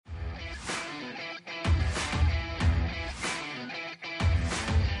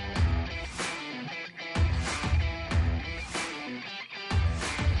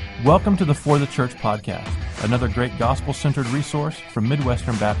Welcome to the For the Church podcast, another great gospel-centered resource from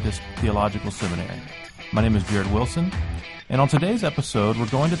Midwestern Baptist Theological Seminary. My name is Jared Wilson, and on today's episode, we're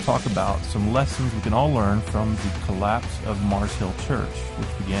going to talk about some lessons we can all learn from the collapse of Mars Hill Church,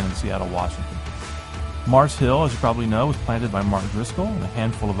 which began in Seattle, Washington. Mars Hill, as you probably know, was planted by Mark Driscoll and a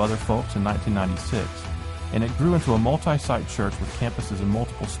handful of other folks in 1996, and it grew into a multi-site church with campuses in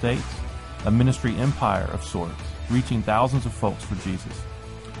multiple states, a ministry empire of sorts, reaching thousands of folks for Jesus.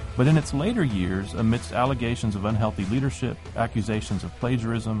 But in its later years, amidst allegations of unhealthy leadership, accusations of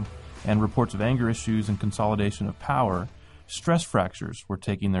plagiarism, and reports of anger issues and consolidation of power, stress fractures were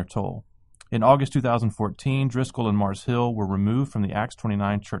taking their toll. In August 2014, Driscoll and Mars Hill were removed from the Acts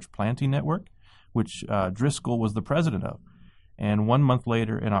 29 Church Planting Network, which Driscoll was the president of. And 1 month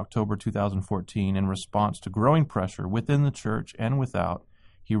later, in October 2014, in response to growing pressure within the church and without,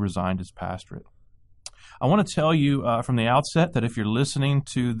 he resigned his pastorate. I want to tell you from the outset that if you're listening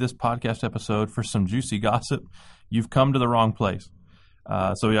to this podcast episode for some juicy gossip, you've come to the wrong place.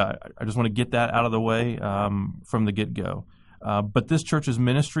 I just want to get that out of the way from the get-go. But this church's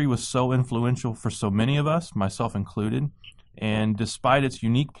ministry was so influential for so many of us, myself included, and despite its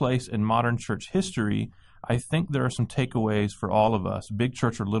unique place in modern church history, I think there are some takeaways for all of us, big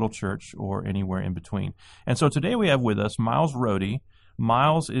church or little church or anywhere in between. And so today we have with us Miles Rohde.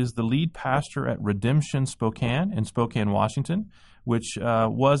 Miles is the lead pastor at Redemption Spokane in Spokane, Washington, which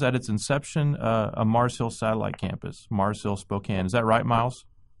was at its inception a Mars Hill satellite campus, Mars Hill Spokane. Is that right, Miles?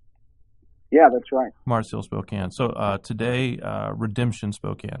 Yeah, that's right. Mars Hill Spokane. So today, Redemption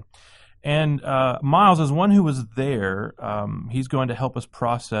Spokane. And Miles, as one who was there, he's going to help us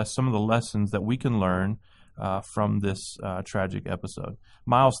process some of the lessons that we can learn from this tragic episode.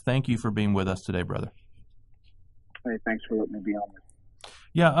 Miles, thank you for being with us today, brother. Hey, thanks for letting me be on this.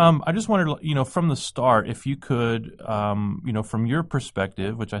 Yeah, I just wanted to, from the start, if you could, from your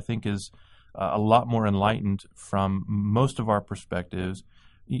perspective, which I think is a lot more enlightened from most of our perspectives,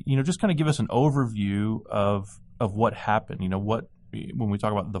 just kind of give us an overview of what happened. When we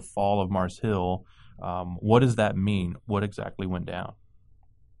talk about the fall of Mars Hill, what does that mean? What exactly went down?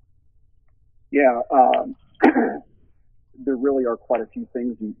 Yeah, there really are quite a few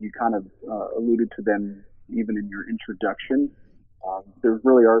things. You kind of alluded to them even in your introduction. There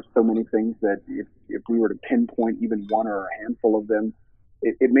really are so many things that if we were to pinpoint even one or a handful of them,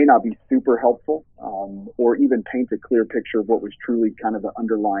 it may not be super helpful or even paint a clear picture of what was truly kind of the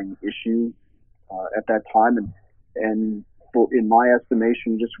underlying issue at that time. And in my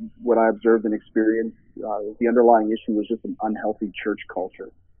estimation, just what I observed and experienced, the underlying issue was just an unhealthy church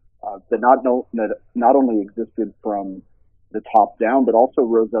culture that not only existed from the top down, but also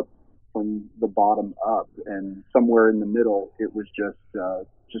rose up from the bottom up, and somewhere in the middle, it was just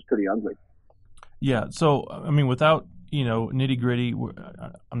pretty ugly. Yeah. So, without nitty gritty,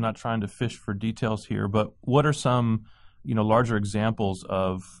 I'm not trying to fish for details here, but what are some larger examples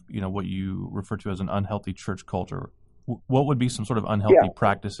of what you refer to as an unhealthy church culture? What would be some sort of unhealthy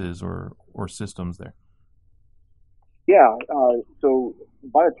practices or systems there? Yeah. So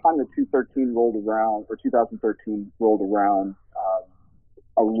by the time the 2013 rolled around,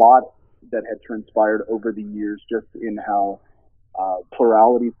 a lot that had transpired over the years just in how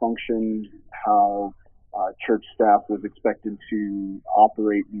plurality functioned, how church staff was expected to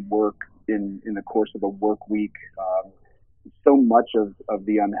operate and work in the course of a work week. So much of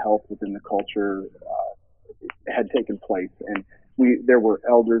the unhealth within the culture had taken place. And there were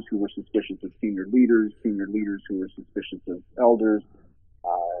elders who were suspicious of senior leaders who were suspicious of elders,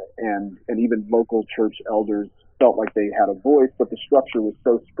 and even local church elders felt like they had a voice, but the structure was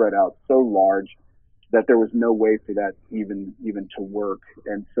so spread out, so large, that there was no way for that even to work.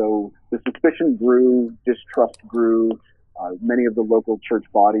 And so the suspicion grew, distrust grew. Many of the local church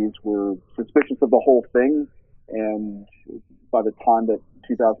bodies were suspicious of the whole thing. And by the time that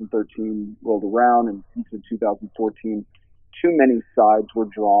 2013 rolled around and into 2014, too many sides were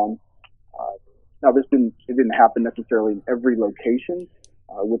drawn. Now, it didn't happen necessarily in every location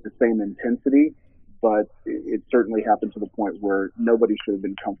with the same intensity, but it certainly happened to the point where nobody should have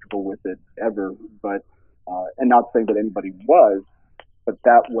been comfortable with it ever. But and not saying that anybody was, but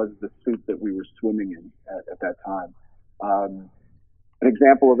that was the soup that we were swimming in at that time. An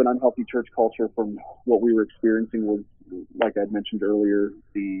example of an unhealthy church culture from what we were experiencing was, like I mentioned earlier,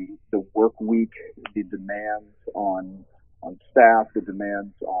 the work week, the demands on staff, the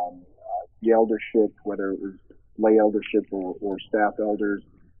demands on the eldership, whether it was lay eldership or staff elders.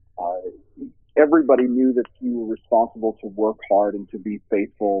 Everybody knew that you were responsible to work hard and to be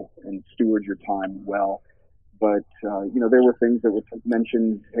faithful and steward your time well. But, there were things that were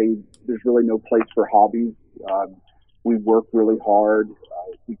mentioned, hey, there's really no place for hobbies. We work really hard.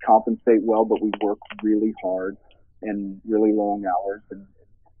 We compensate well, but we work really hard and really long hours. And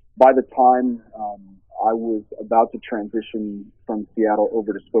by the time I was about to transition from Seattle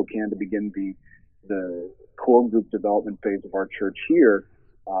over to Spokane to begin the core group development phase of our church here,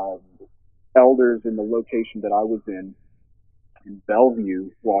 elders in the location that I was in Bellevue,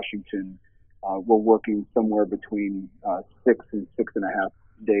 Washington, were working somewhere between 6 and 6.5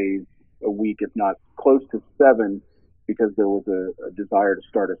 days a week, if not close to 7, because there was a desire to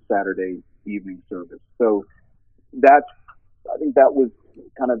start a Saturday evening service. So I think that was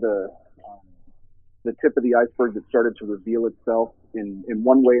kind of the tip of the iceberg that started to reveal itself in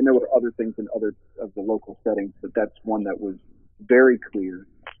one way. And there were other things in other of the local settings, but that's one that was very clear.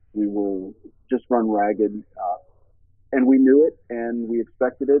 We were just run ragged, and we knew it, and we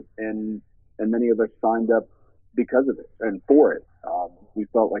expected it, and many of us signed up because of it and for it. We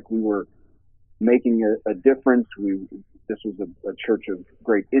felt like we were making a difference. This was a church of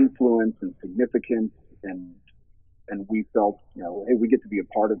great influence and significance, and we felt, hey, we get to be a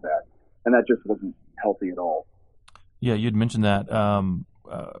part of that, and that just wasn't healthy at all. Yeah, you'd mentioned that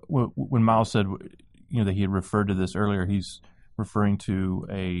when Miles said, that he had referred to this earlier. He's referring to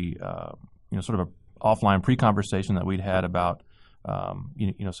a sort of a offline pre-conversation that we'd had about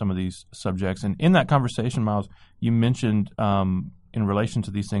some of these subjects, and in that conversation, Miles, you mentioned in relation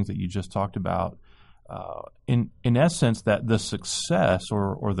to these things that you just talked about, in essence, that the success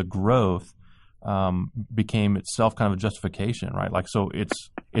or the growth became itself kind of a justification, right? Like, so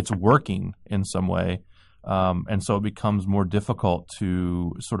it's working in some way, and so it becomes more difficult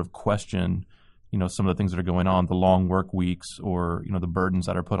to sort of question, some of the things that are going on, the long work weeks, or the burdens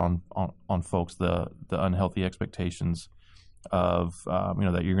that are put on folks, the unhealthy expectations of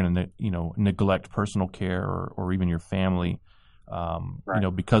that you're going to neglect personal care or even your family,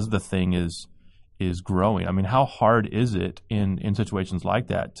 right. Because the thing is growing. I mean, how hard is it in situations like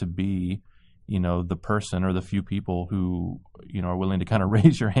that to be the person or the few people who are willing to kind of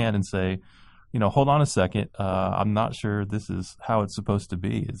raise your hand and say, hold on a second, I'm not sure this is how it's supposed to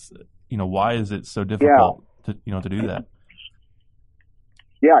be. Why is it so difficult to do that?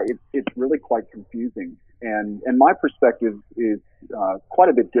 Yeah, it's really quite confusing, and my perspective is quite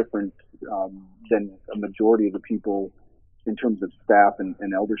a bit different than a majority of the people in terms of staff and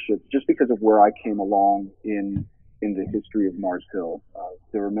eldership, just because of where I came along in the history of Mars Hill.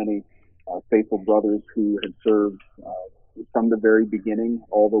 There were many faithful brothers who had served from the very beginning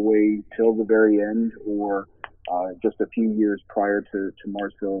all the way till the very end, or just a few years prior to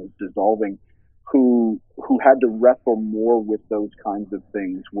Mars Hill dissolving, who had to wrestle more with those kinds of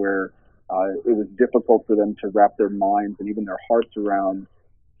things, where it was difficult for them to wrap their minds and even their hearts around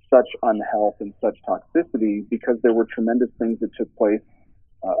such unhealth and such toxicity, because there were tremendous things that took place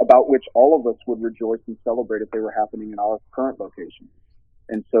about which all of us would rejoice and celebrate if they were happening in our current location.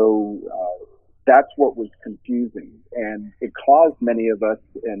 And so that's what was confusing, and it caused many of us,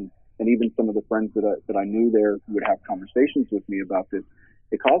 and even some of the friends that I knew there who would have conversations with me about this,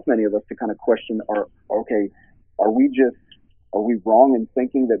 it caused many of us to kind of question, are we wrong in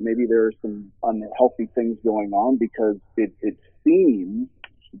thinking that maybe there are some unhealthy things going on? Because it seems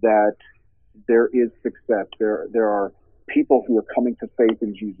that there is success. There are people who are coming to faith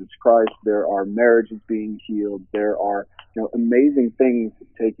in Jesus Christ. There are marriages being healed. There are amazing things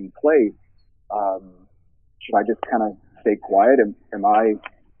taking place. Should I just kind of stay quiet? Am I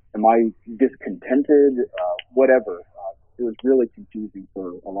discontented? Whatever. It was really confusing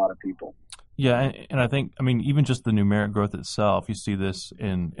for a lot of people. Yeah, and I think, even just the numeric growth itself, you see this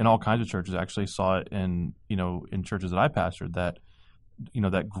in all kinds of churches. I actually saw it in churches that I pastored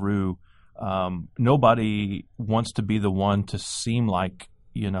that grew. Nobody wants to be the one to seem like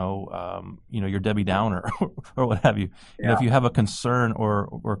you're Debbie Downer or what have you. Yeah. If you have a concern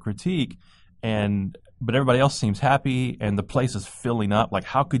or critique, but everybody else seems happy and the place is filling up, like,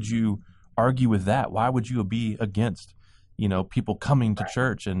 how could you argue with that? Why would you be against people coming to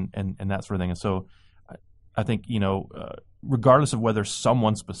church and that sort of thing? And so I think regardless of whether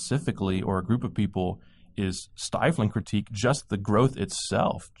someone specifically or a group of people is stifling critique, just the growth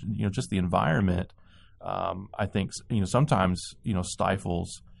itself, just the environment, I think sometimes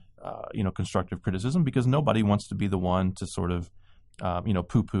stifles constructive criticism, because nobody wants to be the one to sort of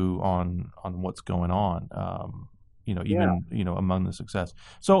poo-poo on what's going on, among the success.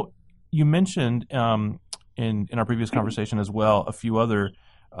 So you mentioned in our previous conversation as well a few other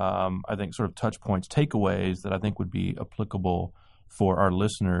I think sort of touch points, takeaways that I think would be applicable for our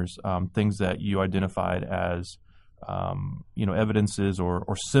listeners, things that you identified as evidences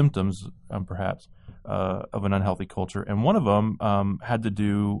or symptoms perhaps of an unhealthy culture. And one of them had to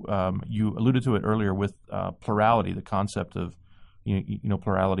do, you alluded to it earlier, with plurality, the concept of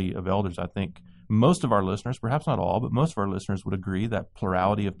plurality of elders. I think most of our listeners, perhaps not all, but most of our listeners would agree that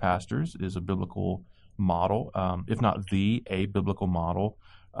plurality of pastors is a biblical model, if not a biblical model.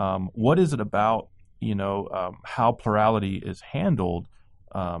 What is it about how plurality is handled,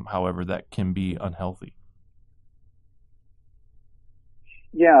 however, that can be unhealthy?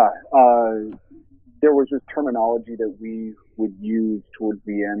 Yeah, there was this terminology that we would use towards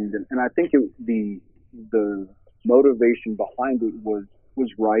the end, and I think the motivation behind it was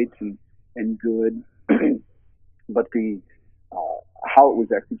right and good, but the how it was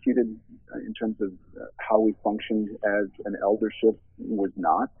executed in terms of how we functioned as an eldership was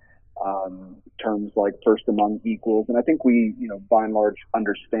not. Terms like first among equals, and I think we, by and large,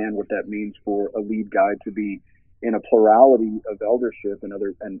 understand what that means for a lead guy to be in a plurality of eldership and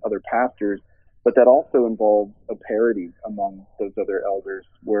other pastors, but that also involves a parity among those other elders,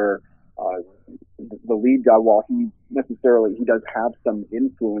 where the lead guy, while he does have some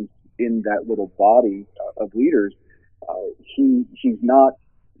influence in that little body of leaders, he's not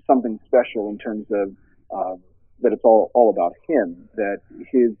something special in terms of that it's all about him, that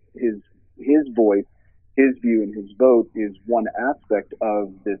his voice, his view, and his vote is one aspect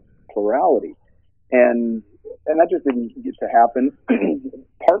of this plurality. And that just didn't get to happen,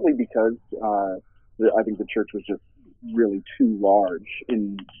 partly because I think the church was just really too large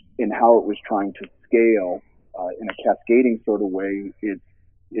in how it was trying to scale in a cascading sort of way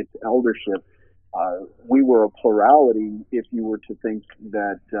its eldership. We were a plurality if you were to think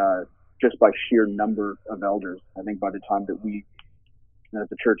that just by sheer number of elders. I think by the time that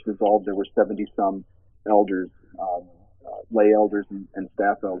the church dissolved, there were 70-some elders, lay elders and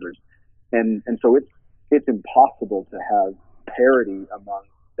staff elders. And so it's impossible to have parity among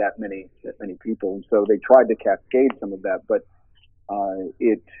that many people. And so they tried to cascade some of that, but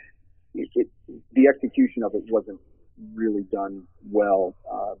the execution of it wasn't really done well.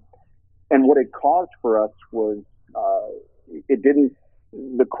 And what it caused for us was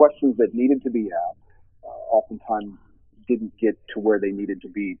the questions that needed to be asked oftentimes didn't get to where they needed to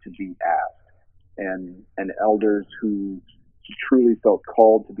be asked. And elders who truly felt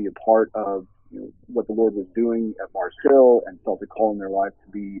called to be a part of what the Lord was doing at Mars Hill and felt a call in their life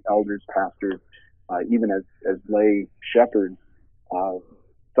to be elders, pastors, even as lay shepherds,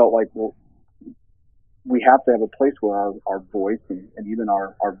 felt like, well, we have to have a place where our voice and even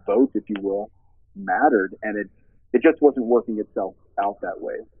our vote, if you will, mattered, and it just wasn't working itself out that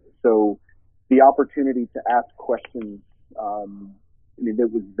way. So the opportunity to ask questions,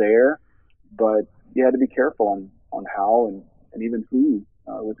 it was there, but you had to be careful on how and even who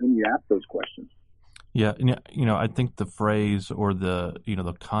with whom you ask those questions. Yeah, I think the phrase or the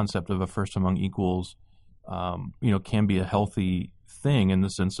concept of a first among equals, can be a healthy thing in the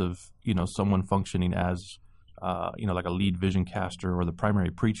sense of someone functioning as like a lead vision caster or the primary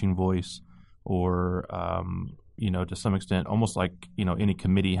preaching voice, or to some extent almost like any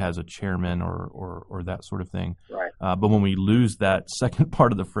committee has a chairman or that sort of thing. Right. But when we lose that second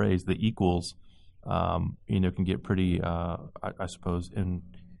part of the phrase, the equals, can get pretty I suppose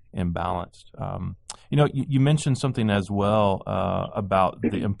imbalanced. You mentioned something as well about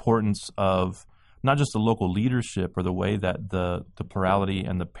the importance of not just the local leadership or the way that the plurality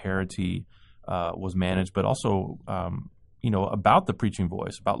and the parity was managed, but also about the preaching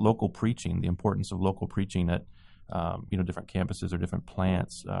voice, about local preaching, the importance of local preaching at different campuses or different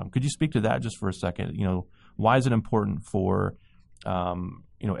plants. Could you speak to that just for a second? Why is it important for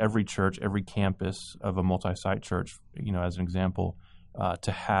every church, every campus of a multi-site church, as an example,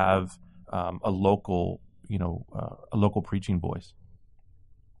 to have a local preaching voice?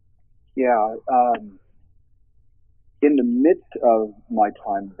 Yeah. In the midst of my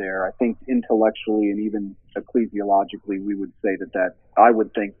time there, I think intellectually and even ecclesiologically, we would say that I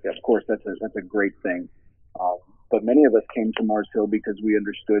would think, of course, that's a great thing. But many of us came to Mars Hill because we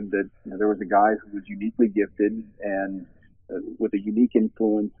understood that there was a guy who was uniquely gifted and with a unique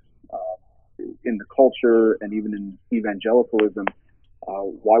influence in the culture and even in evangelicalism.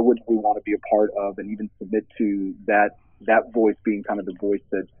 Why wouldn't we want to be a part of and even submit to that voice being kind of the voice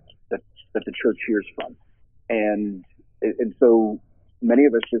that the church hears from? And so many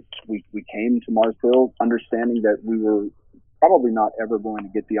of us we came to Mars Hill understanding that we were probably not ever going to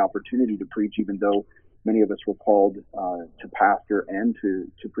get the opportunity to preach, even though many of us were called to pastor and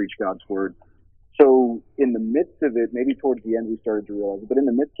to preach God's word. So in the midst of it, maybe towards the end we started to realize it, but in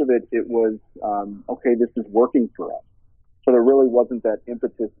the midst of it, it was, okay, this is working for us. So there really wasn't that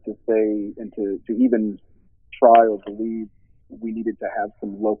impetus to say and to even try or believe we needed to have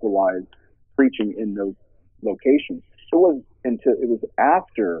some localized preaching in those locations. It was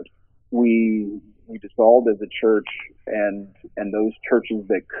after we dissolved as a church, and those churches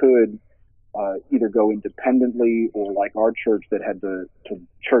that could either go independently or like our church that had to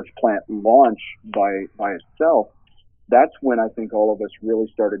church plant launch by itself. That's when I think all of us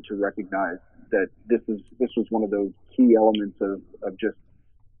really started to recognize that this was one of those key elements of just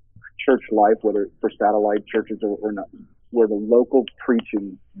church life, whether for satellite churches or not, where the local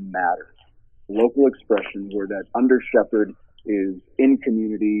preaching matters, local expression, where that under shepherd is in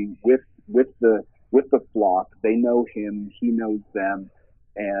community with the flock. They know him, he knows them,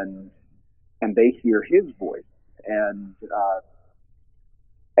 and they hear his voice, and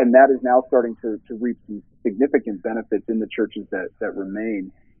that is now starting to reap some significant benefits in the churches that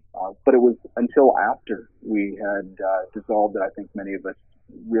remain. But it was until after we had dissolved that I think many of us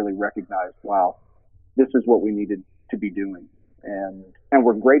really recognized, wow, this is what we needed to be doing, and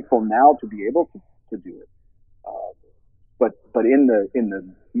we're grateful now to be able to do it. But in the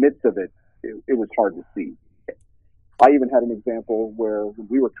midst of it, it was hard to see. I even had an example where when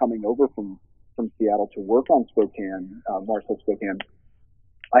we were coming over from Seattle to work on Spokane, Mars Hill Spokane,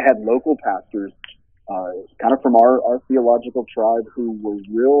 I had local pastors, kind of from our theological tribe, who were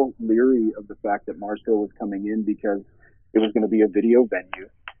real leery of the fact that Mars Hill was coming in because it was going to be a video venue.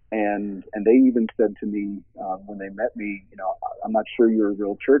 And they even said to me, when they met me, I'm not sure you're a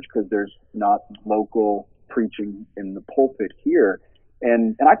real church because there's not local preaching in the pulpit here.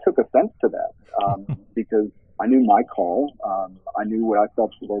 And I took offense to that, because I knew my call. I knew what I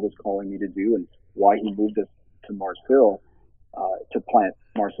felt the Lord was calling me to do and why he moved us to Mars Hill, to plant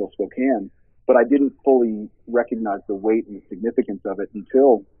Mars Hill Spokane. But I didn't fully recognize the weight and the significance of it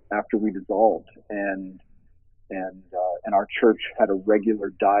until after we dissolved. And our church had a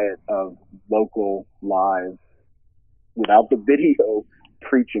regular diet of local live, without the video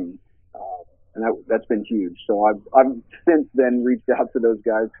preaching, and that's been huge. So I've since then reached out to those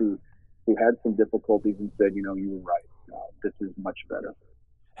guys who had some difficulties and said, you were right. This is much better.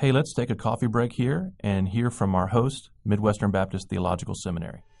 Hey, let's take a coffee break here and hear from our host, Midwestern Baptist Theological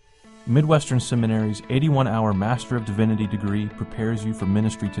Seminary. Midwestern Seminary's 81-hour Master of Divinity degree prepares you for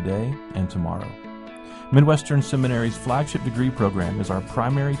ministry today and tomorrow. Midwestern Seminary's flagship degree program is our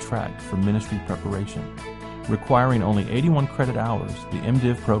primary track for ministry preparation. Requiring only 81 credit hours, the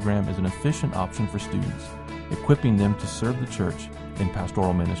MDiv program is an efficient option for students, equipping them to serve the church in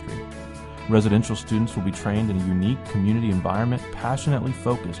pastoral ministry. Residential students will be trained in a unique community environment passionately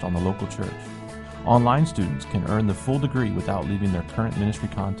focused on the local church. Online students can earn the full degree without leaving their current ministry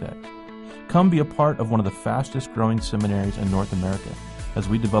context. Come be a part of one of the fastest growing seminaries in North America as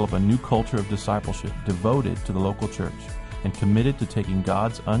we develop a new culture of discipleship devoted to the local church and committed to taking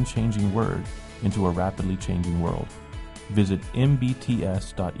God's unchanging word into a rapidly changing world. Visit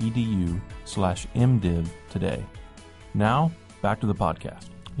mbts.edu/mdiv today. Now, back to the podcast.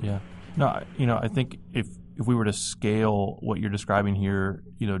 Yeah. No, I think if we were to scale what you're describing here,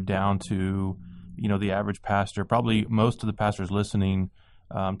 down to, the average pastor, probably most of the pastors listening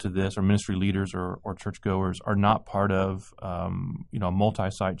to this, or ministry leaders or churchgoers, are not part of, a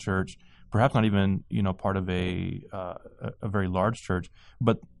multi-site church, perhaps not even, part of a very large church,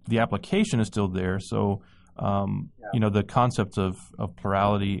 but the application is still there. So, the concepts of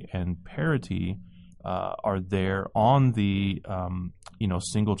plurality and parity are there on the,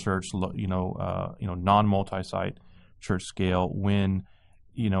 single church, non-multi-site church scale when,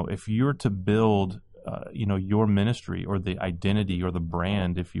 if you're to build, your ministry or the identity or the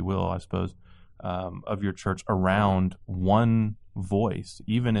brand, if you will, I suppose, of your church around one voice,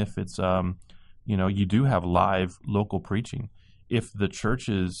 even if it's, you do have live local preaching. If the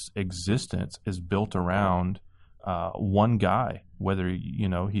church's existence is built around one guy, whether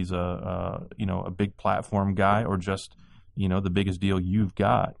he's a big platform guy or just the biggest deal you've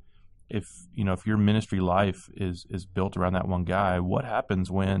got, if your ministry life is built around that one guy, what happens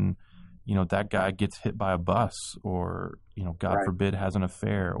when that guy gets hit by a bus, or God Right. forbid has an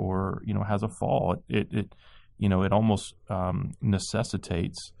affair, or has a fall? It almost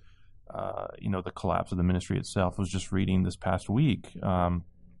necessitates the collapse of the ministry itself. I was just reading this past week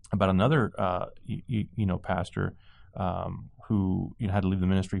about another pastor who had to leave the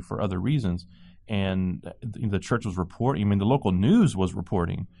ministry for other reasons, and the church was reporting. The local news was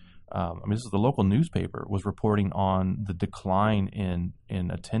reporting. This is the local newspaper was reporting on the decline in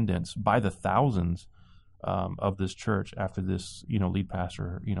attendance by the thousands of this church after this lead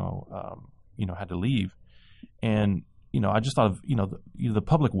pastor had to leave, and I just thought of the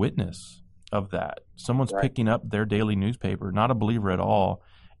public witness of that. Someone's Right. picking up their daily newspaper, not a believer at all,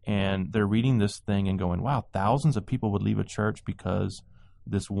 and they're reading this thing and going, "Wow, thousands of people would leave a church because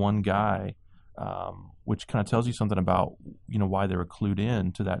this one guy which kind of tells you something about, why they were clued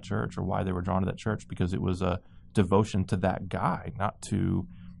in to that church or why they were drawn to that church, because it was a devotion to that guy, not to,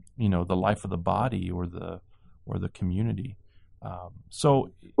 the life of the body or the community.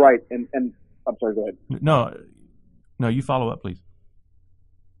 Right. And I'm sorry, go ahead. No, you follow up, please.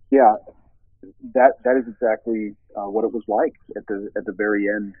 Yeah, that is exactly what it was like at the very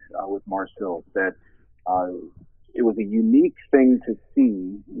end with Mars Hill. That it was a unique thing to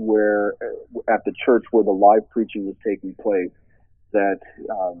see where at the church where the live preaching was taking place. That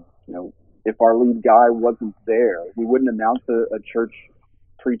if our lead guy wasn't there, we wouldn't announce a church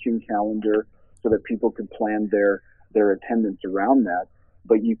preaching calendar so that people could plan their attendance around that.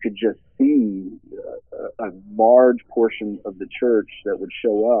 But you could just see a large portion of the church that would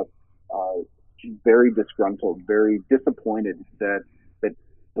show up very disgruntled, very disappointed that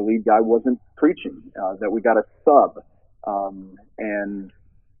the lead guy wasn't preaching, that we got a sub, and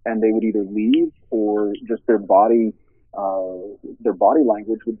they would either leave or just their body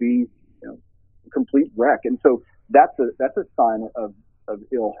language would be complete wreck. And so that's a sign of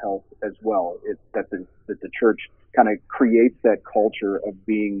ill health as well. It's that the church kind of creates that culture of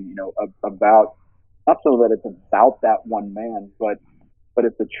being about, not so that it's about that one man, but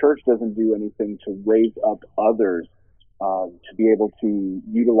if the church doesn't do anything to raise up others to be able to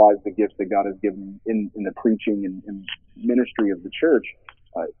utilize the gifts that God has given in the preaching and ministry of the church,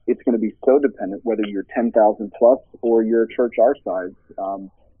 it's going to be so dependent, whether you're 10,000 plus or you're a church our size,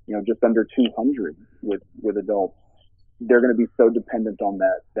 just under 200 with adults. They're going to be so dependent on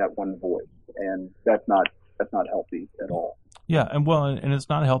that one voice, and that's not healthy at all. Yeah, and it's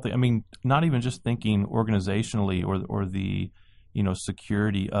not healthy. I mean, not even just thinking organizationally or the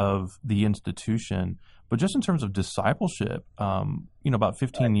security of the institution, but just in terms of discipleship. About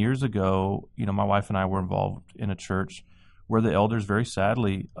 15 years ago, my wife and I were involved in a church where the elders very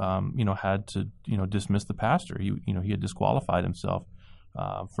sadly, had to, dismiss the pastor. He had disqualified himself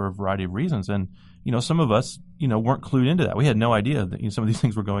for a variety of reasons. And, some of us, weren't clued into that. We had no idea that some of these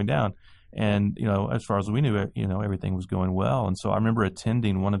things were going down. And, as far as we knew, everything was going well. And so I remember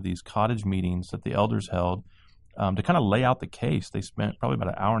attending one of these cottage meetings that the elders held to kind of lay out the case. They spent probably about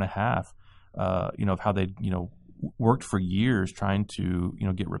an hour and a half, of how they'd, worked for years trying to,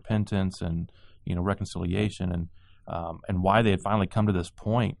 get repentance and, reconciliation and why they had finally come to this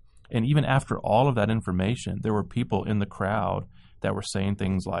point. And even after all of that information, there were people in the crowd that were saying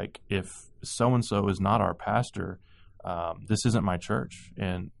things like, if so-and-so is not our pastor, this isn't my church.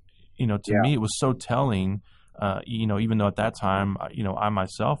 And, to me, it was so telling, even though at that time, I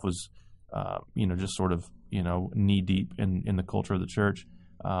myself was, just sort of, knee deep in the culture of the church.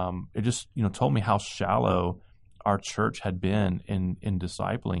 It just, told me how shallow our church had been in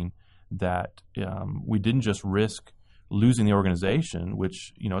discipling, that we didn't just risk losing the organization,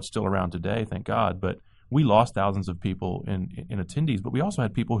 which, it's still around today, thank God, but we lost thousands of people in attendees, but we also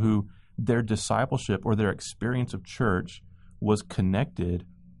had people who their discipleship or their experience of church was connected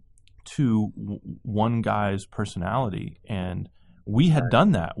to one guy's personality. And we had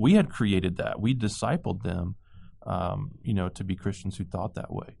done that. We had created that. We discipled them, to be Christians who thought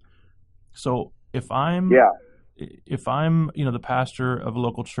that way. So if I'm, the pastor of a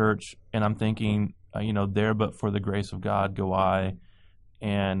local church and I'm thinking, there but for the grace of God go I,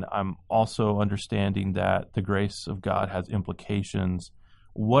 and I'm also understanding that the grace of God has implications.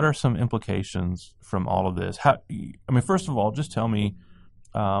 What are some implications from all of this? First of all, just tell me,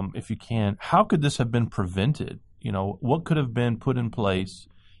 if you can, how could this have been prevented? What could have been put in place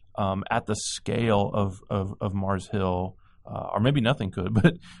at the scale of Mars Hill, or maybe nothing could,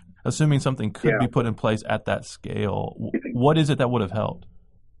 but assuming something could be put in place at that scale, what is it that would have helped?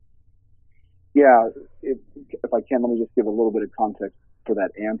 Yeah, if I can, let me just give a little bit of context for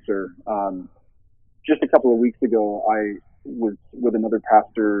that answer. Just a couple of weeks ago, I was with another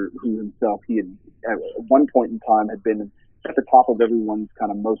pastor who himself, he had at one point in time had been at the top of everyone's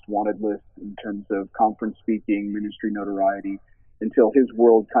kind of most wanted list in terms of conference speaking, ministry notoriety, until his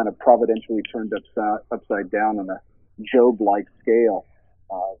world kind of providentially turned upside down on a Job-like scale.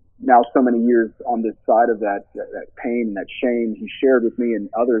 Now, so many years on this side of that pain and that shame, he shared with me and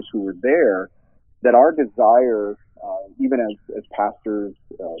others who were there that our desire, even as pastors,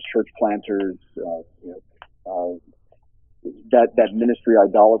 church planters, that ministry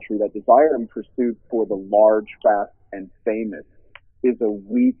idolatry, that desire and pursuit for the large, fast, and famous is a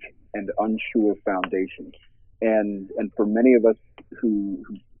weak and unsure foundation. And for many of us who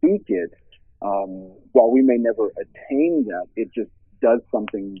seek it, while we may never attain that, it just does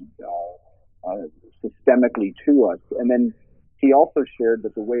something systemically to us. And then he also shared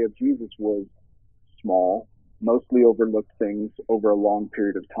that the way of Jesus was small, mostly overlooked things over a long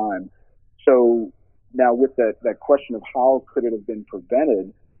period of time, So now with that question of how could it have been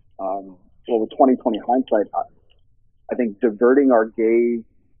prevented, well, with 2020 hindsight, I think diverting our gaze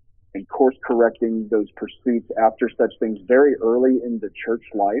and course correcting those pursuits after such things very early in the church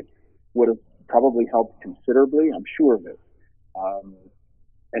life would have probably helped considerably. I'm sure of it.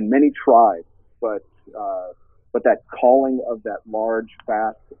 And many tried, but that calling of that large,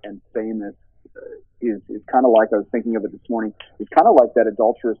 fast, and famous is kind of like, I was thinking of it this morning, it's kind of like that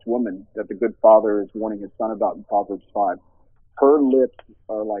adulterous woman that the good father is warning his son about in Proverbs 5. Her lips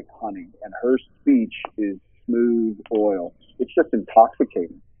are like honey, and her speech is smooth oil. It's just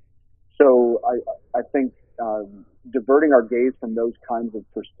intoxicating. So I think diverting our gaze from those kinds of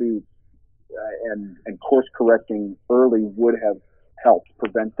pursuits and course correcting early would have helped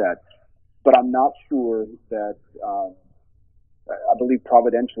prevent that. But I'm not sure that. I believe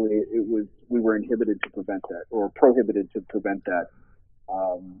providentially we were inhibited to prevent that, or prohibited to prevent that,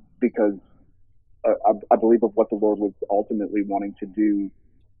 because I believe of what the Lord was ultimately wanting to do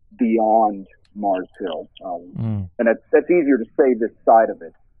beyond Mars Hill. And that's easier to say this side of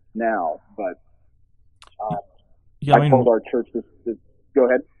it now, but I told our church this. Go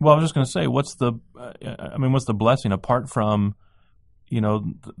ahead. Well, I was just going to say, what's the blessing apart from,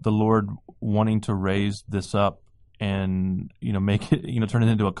 the Lord wanting to raise this up and make it, turn it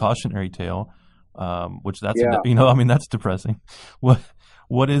into a cautionary tale, which that's that's depressing.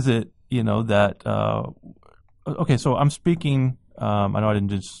 What is it that? Okay, so I'm speaking. I know I didn't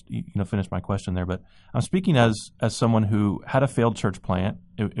just finish my question there, but I'm speaking as someone who had a failed church plant.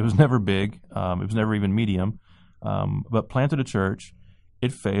 It was never big. It was never even medium, but planted a church.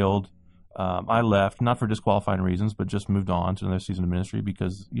 It failed. I left, not for disqualifying reasons, but just moved on to another season of ministry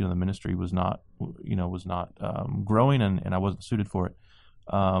because the ministry was not growing, and I wasn't suited for it.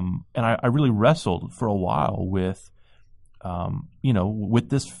 And I really wrestled for a while with with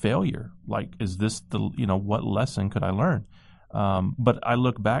this failure. Like, is this what lesson could I learn? But I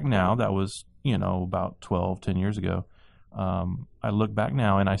look back now. That was about 10 years ago. I look back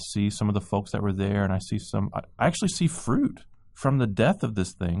now and I see some of the folks that were there, and I actually see fruit from the death of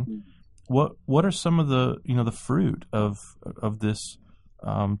this thing. What are some of the the fruit of this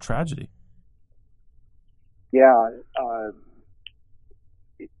tragedy? Yeah,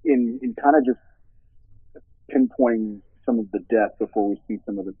 in kind of just pinpointing some of the death before we see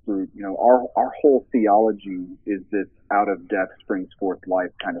some of the fruit. Our whole theology is this out of death springs forth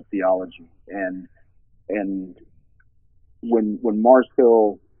life kind of theology, and when Mars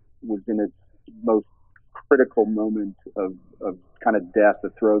Hill was in its most critical moment of kind of death,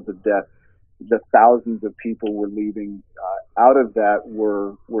 the throes of death, the thousands of people were leaving. Out of that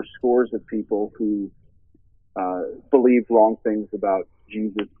were scores of people who believed wrong things about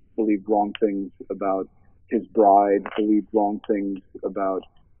Jesus, believed wrong things about his bride, believed wrong things about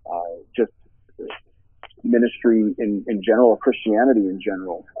just ministry in general, Christianity in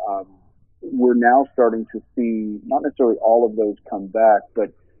general. We're now starting to see not necessarily all of those come back,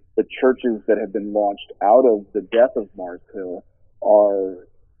 but the churches that have been launched out of the death of Mars Hill are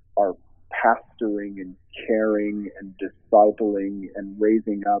pastoring and caring and discipling and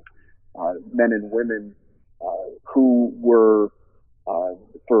raising up men and women who were,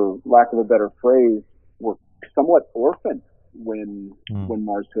 for lack of a better phrase, were somewhat orphaned when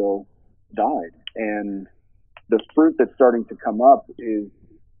Mars Hill died. And the fruit that's starting to come up is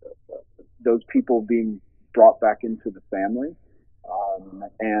those people being brought back into the family,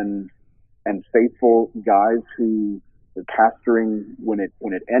 and faithful guys who were pastoring when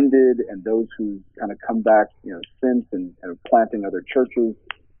it ended, and those who kind of come back since and are planting other churches,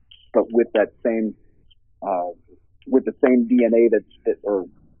 but with that same with the same DNA or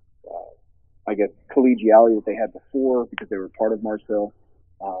I guess collegiality that they had before because they were part of Mars Hill.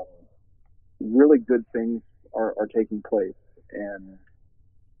 Really good things are taking place, and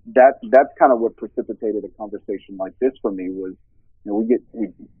that's kind of what precipitated a conversation like this for me. Was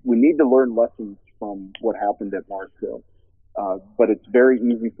we need to learn lessons from what happened at Mars Hill, but it's very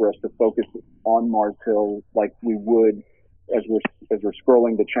easy for us to focus on Mars Hill like we would as we're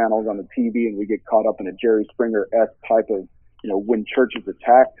scrolling the channels on the TV, and we get caught up in a Jerry Springer-esque type of when churches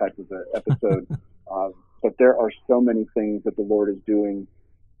attack type of a episode. But there are so many things that the Lord is doing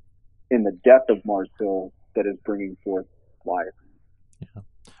in the death of Mars Hill that is bringing forth life. Yeah.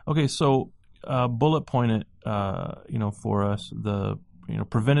 Okay, so bullet point it, for us the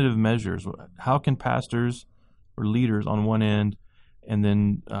preventative measures. How can pastors or leaders on one end, and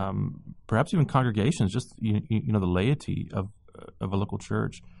then perhaps even congregations, just the laity of a local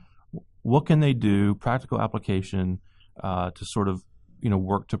church, what can they do? Practical application to sort of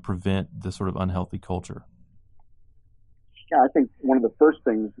work to prevent this sort of unhealthy culture. Yeah, I think one of the first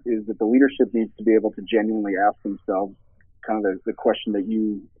things is that the leadership needs to be able to genuinely ask themselves kind of the question that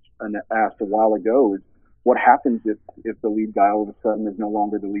you asked a while ago is, what happens if the lead guy all of a sudden is no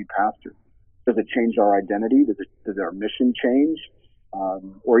longer the lead pastor? Does it change our identity? Does our mission change?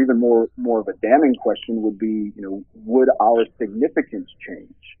 Or even more of a damning question would be, would our significance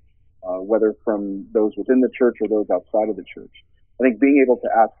change, whether from those within the church or those outside of the church? I think being able to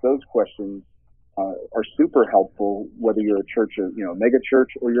ask those questions are super helpful, whether you're a church, a mega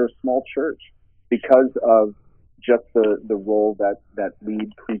church, or you're a small church, because of just the role that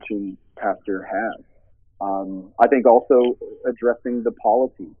lead preaching pastor has. I think also addressing the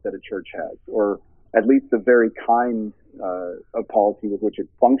policies that a church has, or at least the very kind of policy with which it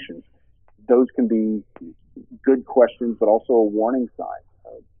functions. Those can be good questions, but also a warning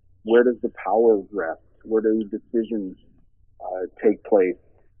sign. Where does the power rest? Where do decisions take place?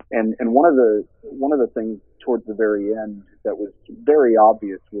 And one of the things towards the very end that was very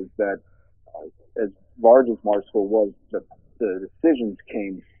obvious was that as large as Marsville was, the decisions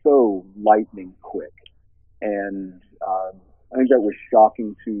came so lightning quick. And I think that was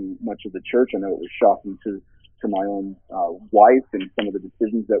shocking to much of the church. I know it was shocking to my own wife and some of the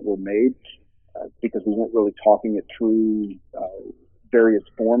decisions that were made because we weren't really talking it through various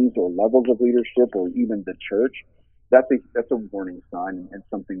forms or levels of leadership or even the church. That's a warning sign and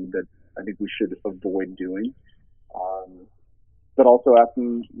something that I think we should avoid doing. But also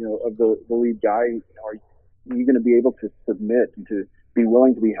asking, of the lead guy, are you going to be able to submit and to be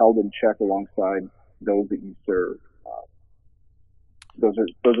willing to be held in check alongside those that you serve? Those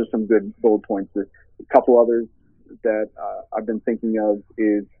are some good bullet points. A couple others that I've been thinking of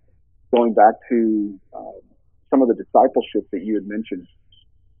is going back to some of the discipleship that you had mentioned.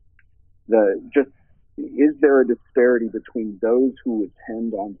 Is there a disparity between those who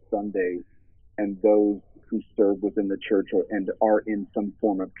attend on Sunday and those who serve within the church and are in some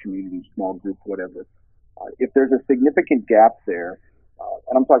form of community, small group, whatever? If there's a significant gap there,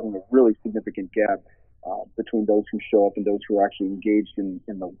 and I'm talking a really significant gap between those who show up and those who are actually engaged in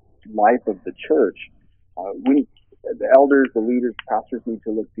the life of the church, the elders, the leaders, pastors need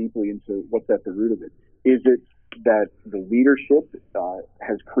to look deeply into what's at the root of it. Is it that the leadership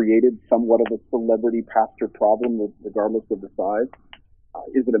has created somewhat of a celebrity pastor problem, regardless of the size?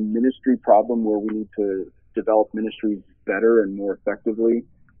 Is it a ministry problem where we need to develop ministries better and more effectively?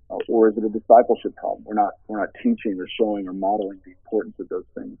 Or is it a discipleship problem? We're not teaching or showing or modeling the importance of those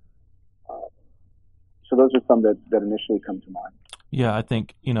things. So those are some that initially come to mind. Yeah, I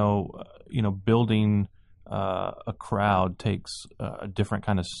think building a crowd takes a different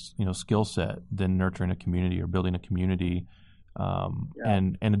kind of skill set than nurturing a community or building a community,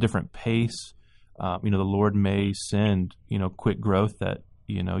 and a different pace. The Lord may send quick growth that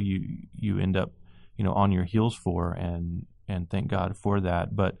you end up on your heels for, and thank God for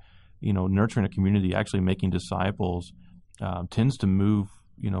that. But nurturing a community, actually making disciples, tends to move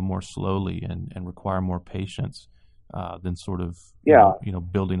more slowly and require more patience than sort of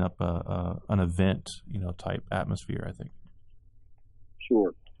building up an event type atmosphere, I think.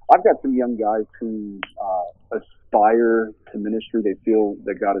 Sure. I've got some young guys who aspire to ministry. They feel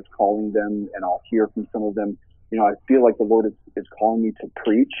that God is calling them, and I'll hear from some of them, I feel like the Lord is calling me to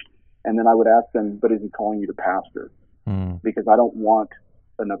preach. And then I would ask them, but is he calling you to pastor? Because I don't want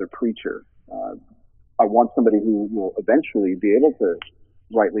another preacher. I want somebody who will eventually be able to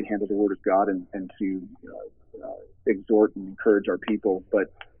rightly handle the word of God and to exhort and encourage our people.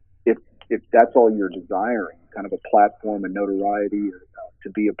 But if that's all you're desiring, kind of a platform and notoriety, to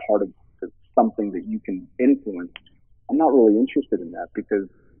be a part of something that you can influence, I'm not really interested in that, because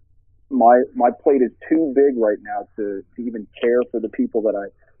my plate is too big right now to even care for the people that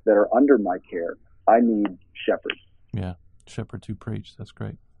are under my care. I need shepherds. Yeah, shepherds who preach. That's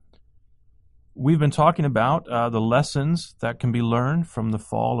great. We've been talking about the lessons that can be learned from the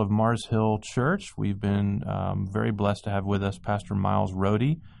fall of Mars Hill Church. We've been very blessed to have with us Pastor Miles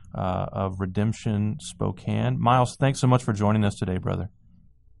Rohde of Redemption Spokane. Miles, thanks so much for joining us today, brother.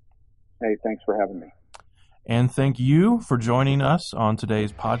 Hey, thanks for having me. And thank you for joining us on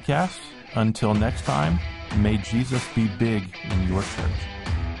today's podcast. Until next time, may Jesus be big in your church.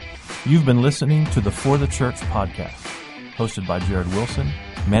 You've been listening to the For the Church podcast, hosted by Jared Wilson,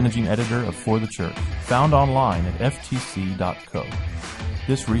 managing editor of For the Church, found online at ftc.co.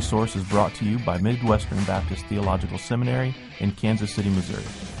 This resource is brought to you by Midwestern Baptist Theological Seminary in Kansas City, Missouri,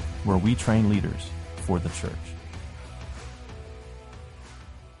 where we train leaders for the church.